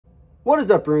What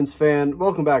is up, Bruins fan?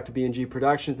 Welcome back to B&G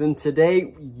Productions, and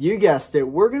today, you guessed it,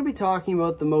 we're going to be talking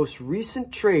about the most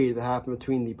recent trade that happened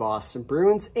between the Boston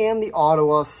Bruins and the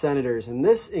Ottawa Senators, and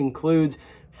this includes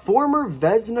former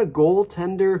Vezina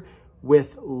goaltender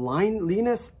with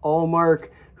Linus Ullmark,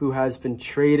 who has been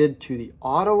traded to the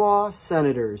Ottawa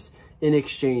Senators in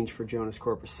exchange for Jonas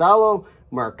Korpisalo,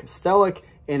 Mark Kastelic,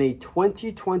 and a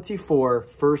 2024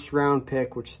 first-round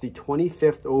pick, which is the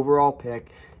 25th overall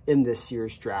pick in this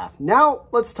year's draft. Now,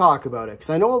 let's talk about it,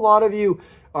 because I know a lot of you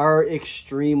are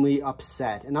extremely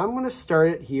upset, and I'm going to start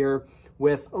it here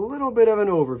with a little bit of an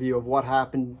overview of what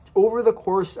happened over the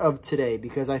course of today,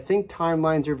 because I think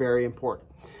timelines are very important.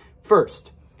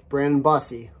 First, Brandon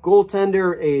Bussi,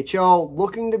 goaltender, AHL,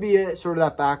 looking to be a sort of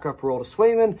that backup role to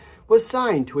Sweeney, was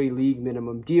signed to a league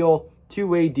minimum deal,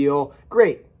 two-way deal.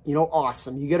 Great,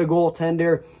 awesome. You get a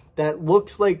goaltender that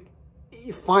looks like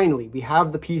finally we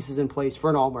have the pieces in place for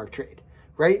an Ullmark trade,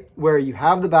 right? Where you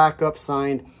have the backup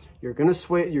signed, you're gonna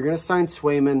sign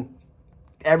Swayman,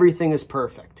 everything is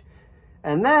perfect.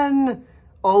 And then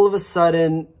all of a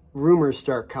sudden rumors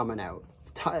start coming out.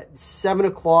 7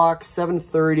 o'clock,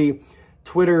 7:30,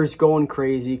 Twitter's going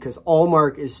crazy because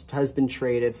Ullmark has been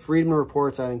traded. Friedman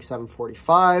reports, I think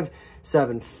 7:45,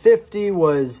 7:50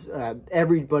 was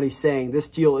everybody saying this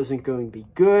deal isn't going to be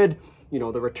good.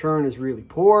 The return is really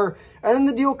poor. And then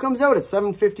the deal comes out at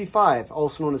 7:55,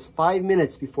 also known as 5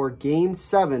 minutes before Game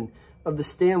 7 of the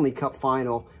Stanley Cup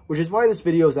Final, which is why this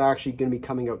video is actually going to be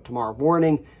coming out tomorrow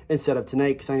morning instead of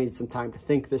tonight, because I need some time to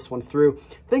think this one through.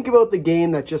 Think about the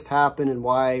game that just happened and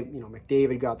why,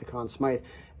 McDavid got the Conn Smythe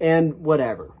and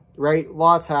whatever, right?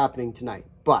 Lots happening tonight.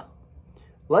 But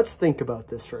let's think about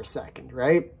this for a second,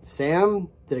 right? Sam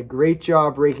did a great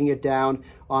job breaking it down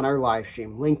on our live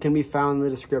stream. Link can be found in the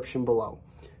description below.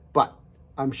 But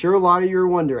I'm sure a lot of you are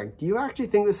wondering, do you actually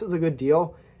think this is a good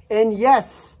deal? And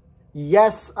yes,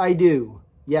 I do.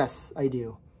 Yes, I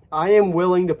do. I am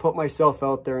willing to put myself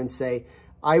out there and say,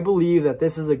 I believe that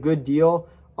this is a good deal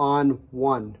on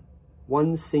one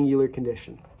singular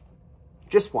condition.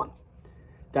 Just one.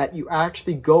 That you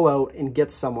actually go out and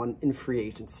get someone in free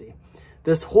agency.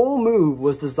 This whole move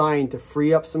was designed to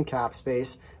free up some cap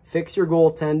space, fix your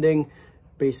goaltending,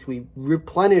 basically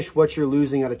replenish what you're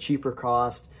losing at a cheaper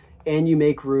cost, and you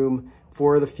make room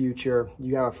for the future.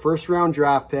 You have a first-round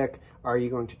draft pick. Are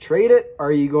you going to trade it?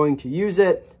 Are you going to use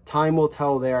it? Time will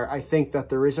tell there. I think that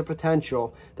there is a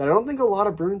potential that I don't think a lot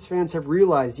of Bruins fans have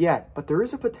realized yet, but there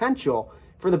is a potential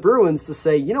for the Bruins to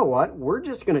say, you know what, we're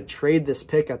just going to trade this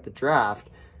pick at the draft.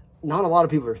 Not a lot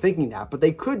of people are thinking that, but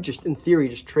they could just, in theory,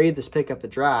 just trade this pick at the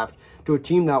draft to a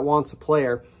team that wants a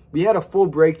player. We had a full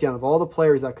breakdown of all the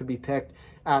players that could be picked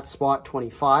at spot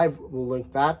 25. We'll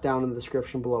link that down in the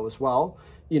description below as well.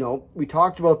 We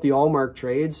talked about the Ullmark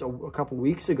trades a couple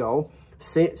weeks ago.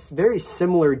 Very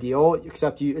similar deal,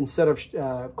 except instead of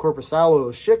Korpisalo, it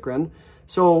was Chychrun.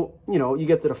 So, you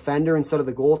get the defender instead of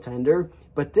the goaltender.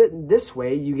 But this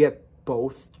way, you get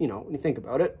both, when you think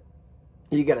about it.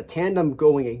 You get a tandem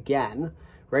going again,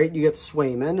 right? You get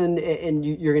Swayman, and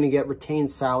you're going to get retained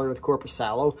salary with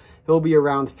Korpisalo. He'll be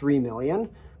around $3 million,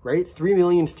 right? $3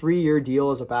 million, 3-year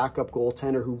deal as a backup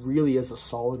goaltender who really is a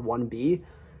solid 1B.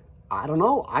 I don't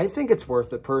know. I think it's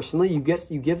worth it personally. You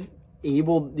give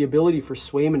the ability for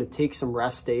Swayman to take some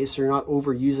rest days, so you're not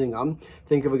overusing them.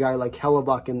 Think of a guy like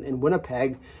Hellebuck in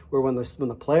Winnipeg, where when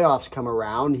the playoffs come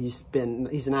around, he's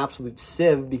an absolute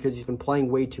sieve because he's been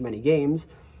playing way too many games.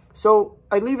 So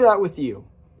I leave that with you.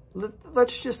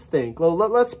 Let's just think.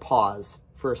 Let's pause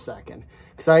for a second,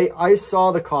 because I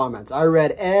saw the comments. I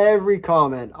read every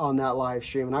comment on that live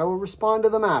stream, and I will respond to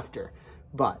them after.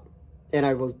 And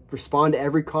I will respond to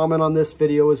every comment on this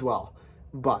video as well.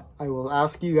 But I will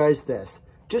ask you guys this.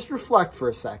 Just reflect for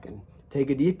a second. Take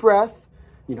a deep breath.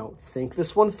 Think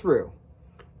this one through.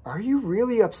 Are you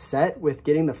really upset with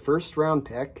getting the first-round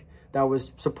pick that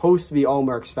was supposed to be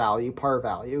Ullmark's par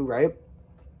value, right?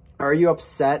 Are you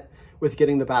upset with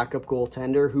getting the backup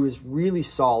goaltender who is really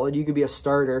solid? You could be a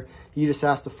starter. He just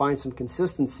has to find some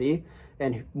consistency.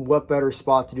 And what better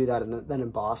spot to do that than in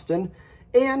Boston?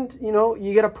 And,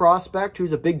 you get a prospect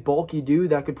who's a big, bulky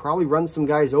dude that could probably run some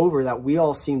guys over that we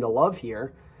all seem to love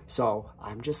here. So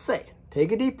I'm just saying,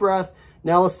 take a deep breath.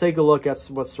 Now let's take a look at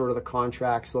what sort of the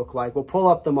contracts look like. We'll pull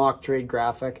up the mock trade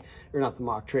graphic, or not the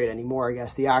mock trade anymore, I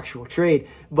guess, the actual trade.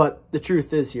 But the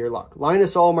truth is here, look,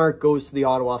 Linus Ullmark goes to the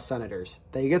Ottawa Senators.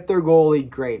 They get their goalie,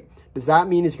 great. Does that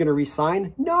mean he's going to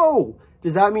re-sign? No.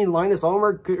 Does that mean Linus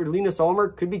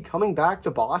Ullmark could be coming back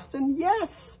to Boston?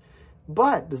 Yes.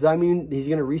 But does that mean he's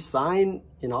going to re-sign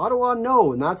in Ottawa?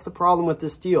 No. And that's the problem with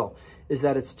this deal, is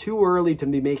that it's too early to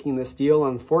be making this deal.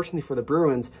 And unfortunately for the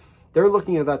Bruins, they're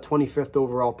looking at that 25th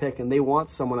overall pick and they want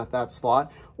someone at that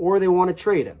slot, or they want to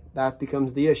trade it. That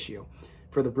becomes the issue.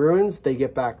 For the Bruins, they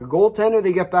get back a goaltender,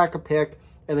 they get back a pick,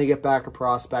 and they get back a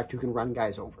prospect who can run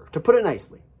guys over. To put it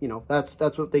nicely, you know, that's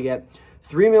what they get.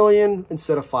 $3 million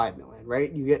instead of $5 million,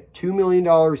 right? You get $2 million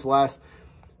less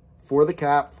for the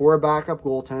cap, for a backup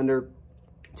goaltender,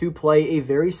 to play a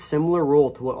very similar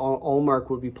role to what Ullmark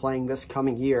would be playing this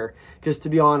coming year. Because to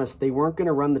be honest, they weren't going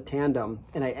to run the tandem,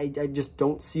 and I just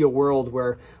don't see a world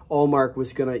where Ullmark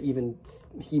was going to even,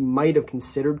 he might have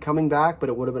considered coming back, but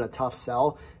it would have been a tough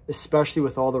sell, especially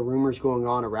with all the rumors going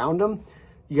on around him.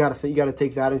 You got to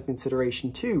take that into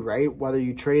consideration too, right? Whether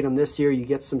you trade him this year, you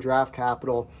get some draft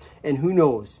capital, and who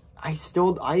knows? I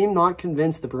am not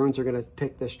convinced the Bruins are going to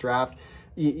pick this draft.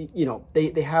 You know,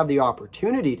 they have the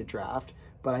opportunity to draft,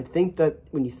 but I think that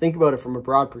when you think about it from a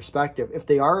broad perspective, if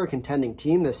they are a contending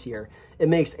team this year, it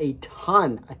makes a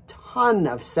ton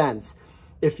of sense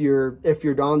if you're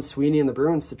Don Sweeney and the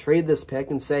Bruins to trade this pick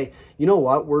and say, you know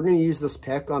what, we're going to use this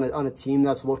pick on a team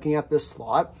that's looking at this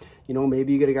slot. You know,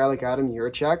 maybe you get a guy like Adam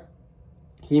Jiricek.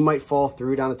 He might fall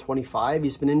through down to 25.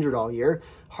 He's been injured all year.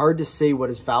 Hard to say what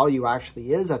his value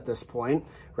actually is at this point,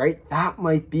 right? That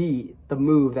might be the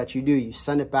move that you do. You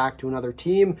send it back to another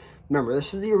team. Remember,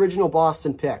 this is the original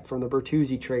Boston pick from the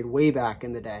Bertuzzi trade way back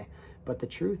in the day. But the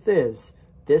truth is,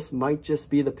 this might just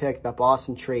be the pick that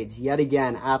Boston trades yet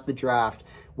again at the draft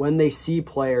when they see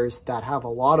players that have a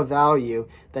lot of value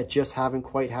that just haven't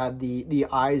quite had the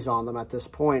eyes on them at this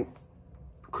point.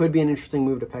 Could be an interesting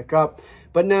move to pick up.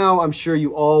 But now I'm sure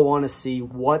you all want to see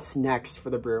what's next for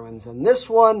the Bruins. And this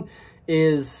one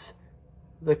is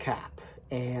the cap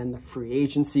and the free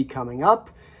agency coming up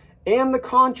and the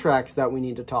contracts that we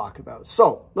need to talk about.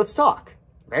 So let's talk,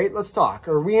 right? Let's talk.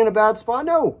 Are we in a bad spot?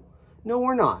 No,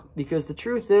 we're not. Because the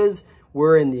truth is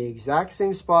we're in the exact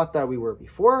same spot that we were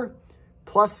before,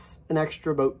 plus an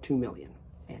extra about $2 million.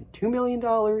 And $2 million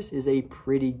is a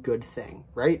pretty good thing,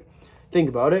 right? Think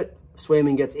about it.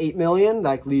 Swayman gets $8 million.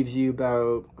 That leaves you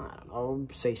about, I don't know,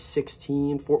 say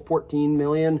 14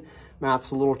 million.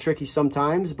 Math's a little tricky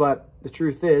sometimes, but the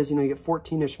truth is, you know, you get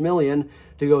 14-ish million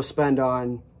to go spend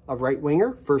on a right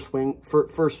winger, first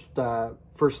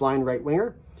line right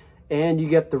winger, and you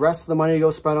get the rest of the money to go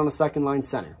spend on a second line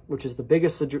center, which is the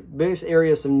biggest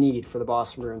areas of need for the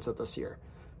Boston Bruins at this year.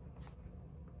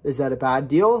 Is that a bad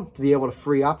deal to be able to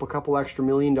free up a couple extra $1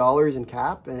 million in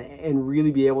cap and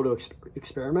really be able to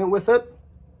experiment with it?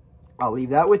 I'll leave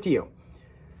that with you.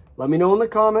 Let me know in the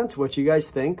comments what you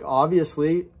guys think.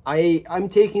 Obviously, I'm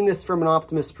taking this from an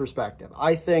optimist perspective.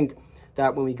 I think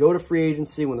that when we go to free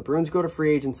agency, when the Bruins go to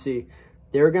free agency,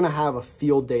 they're going to have a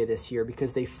field day this year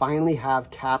because they finally have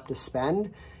cap to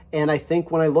spend. And I think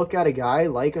when I look at a guy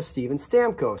like a Steven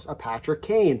Stamkos, a Patrick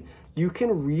Kane, you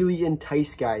can really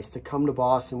entice guys to come to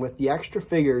Boston with the extra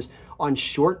figures on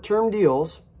short-term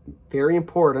deals. Very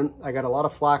important. I got a lot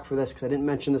of flack for this because I didn't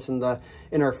mention this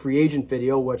in our free agent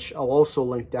video, which I'll also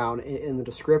link down in the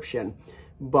description.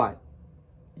 But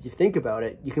if you think about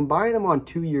it, you can buy them on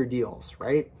 2-year deals,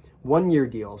 right? 1-year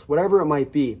deals, whatever it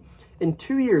might be. In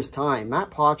 2 years' time,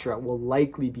 Matt Poitras will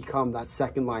likely become that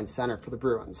second-line center for the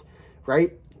Bruins,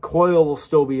 right? Coyle will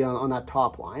still be on that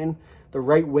top line. The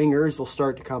right wingers will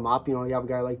start to come up. You know, you have a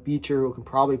guy like Beecher who can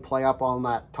probably play up on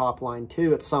that top line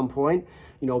too at some point.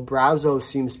 You know, Brazo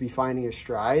seems to be finding his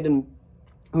stride. And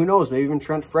who knows, maybe even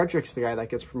Trent Frederick's the guy that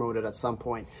gets promoted at some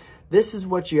point. This is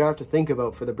what you have to think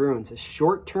about for the Bruins, is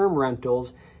short-term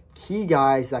rentals, key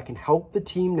guys that can help the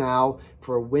team now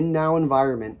for a win-now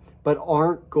environment, but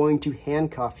aren't going to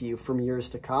handcuff you from years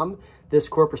to come. This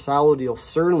Korpisalo deal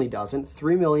certainly doesn't.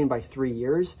 $3 million by 3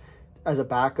 years as a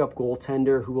backup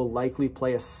goaltender who will likely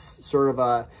play a sort of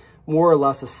a more or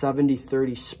less a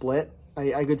 70-30 split.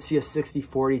 I could see a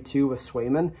 60-42 with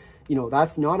Swayman. You know,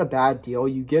 that's not a bad deal.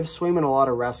 You give Swayman a lot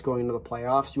of rest going into the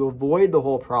playoffs. You avoid the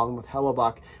whole problem with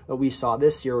Hellebuck that we saw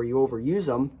this year where you overuse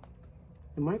them.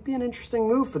 It might be an interesting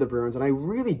move for the Bruins, and I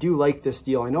really do like this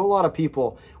deal. I know a lot of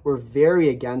people were very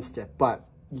against it, but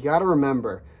you got to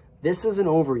remember, this isn't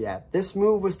over yet. This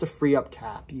move was to free up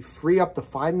cap. You free up the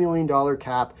 $5 million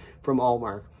cap from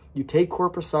Ullmark. You take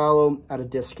Korpisalo at a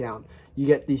discount. You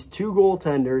get these 2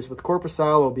 goaltenders, with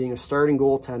Korpisalo being a starting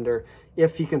goaltender.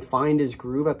 If he can find his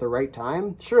groove at the right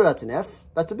time, sure, that's an if.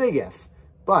 That's a big if.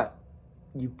 But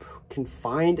you can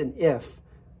find an if.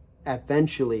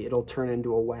 Eventually, it'll turn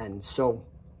into a when. So,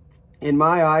 in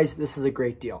my eyes, this is a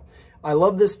great deal. I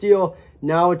love this deal.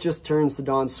 Now it just turns to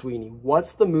Don Sweeney.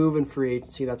 What's the move in free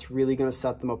agency that's really going to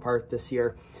set them apart this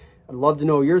year? I'd love to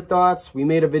know your thoughts. We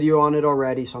made a video on it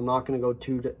already, so I'm not going to go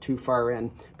too far in.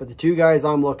 But the 2 guys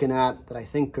I'm looking at that I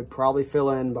think could probably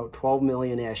fill in about $12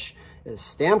 million-ish is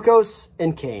Stamkos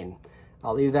and Kane.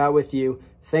 I'll leave that with you.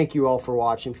 Thank you all for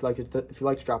watching. If you'd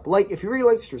like to drop a like, if you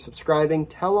really liked it, you're subscribing,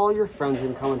 tell all your friends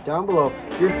and comment down below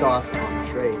your thoughts on the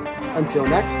trade. Until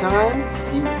next time,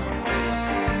 see you.